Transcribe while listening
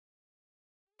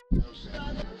So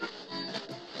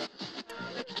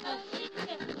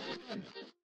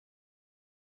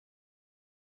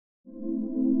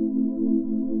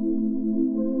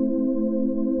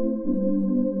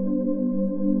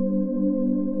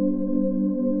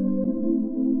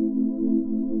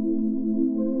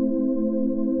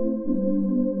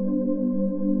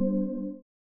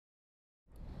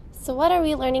what are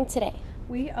we learning today?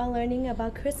 We are learning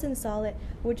about crystalline solid,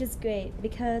 which is great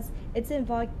because it's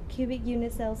involved cubic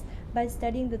unit cells. By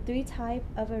studying the three types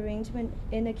of arrangement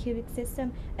in a cubic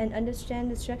system and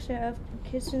understand the structure of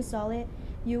crystalline solid,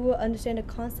 you will understand the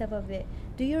concept of it.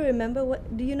 Do you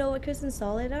know what crystalline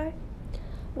solid are?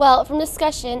 Well, from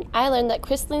discussion, I learned that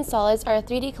crystalline solids are a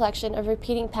 3D collection of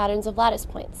repeating patterns of lattice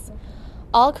points.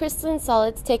 All crystalline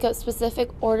solids take up specific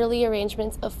orderly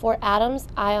arrangements of 4 atoms,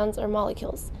 ions, or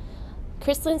molecules.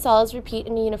 Crystalline solids repeat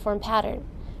in a uniform pattern.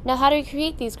 Now, how do we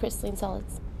create these crystalline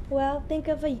solids? Well, think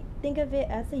of it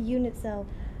as a unit cell.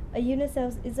 A unit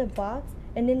cell is a box,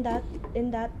 and in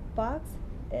that box,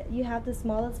 you have the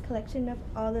smallest collection of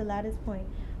all the lattice points.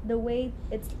 The way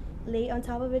it's laid on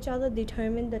top of each other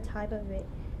determines the type of it.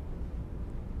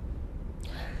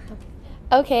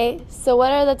 Okay, so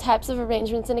what are the types of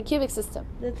arrangements in a cubic system?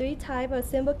 The 3 types are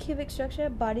simple cubic structure,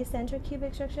 body-centered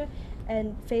cubic structure,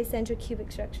 and face-centered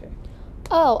cubic structure.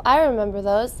 Oh, I remember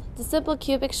those. The simple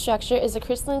cubic structure is a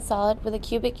crystalline solid with a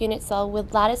cubic unit cell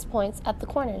with lattice points at the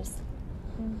corners.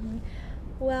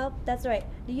 Well, that's right.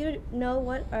 Do you know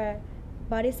what are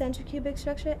body-centered cubic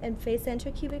structure and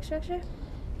face-centered cubic structure?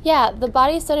 Yeah, the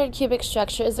body-centered cubic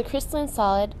structure is a crystalline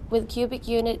solid with a cubic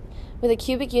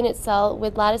unit cell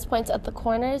with lattice points at the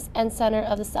corners and center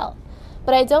of the cell.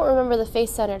 But I don't remember the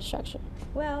face-centered structure.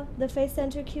 Well, the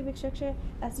face-centered cubic structure,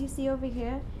 as you see over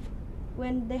here,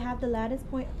 when they have the lattice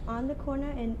point on the corner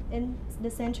and in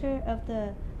the center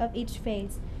of each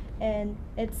face, and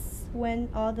it's when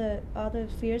all the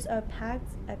spheres are packed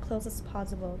as close as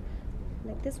possible,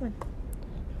 like this one.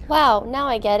 Wow, now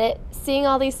I get it. Seeing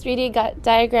all these 3D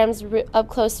diagrams up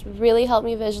close really helped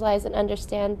me visualize and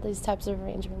understand these types of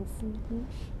arrangements.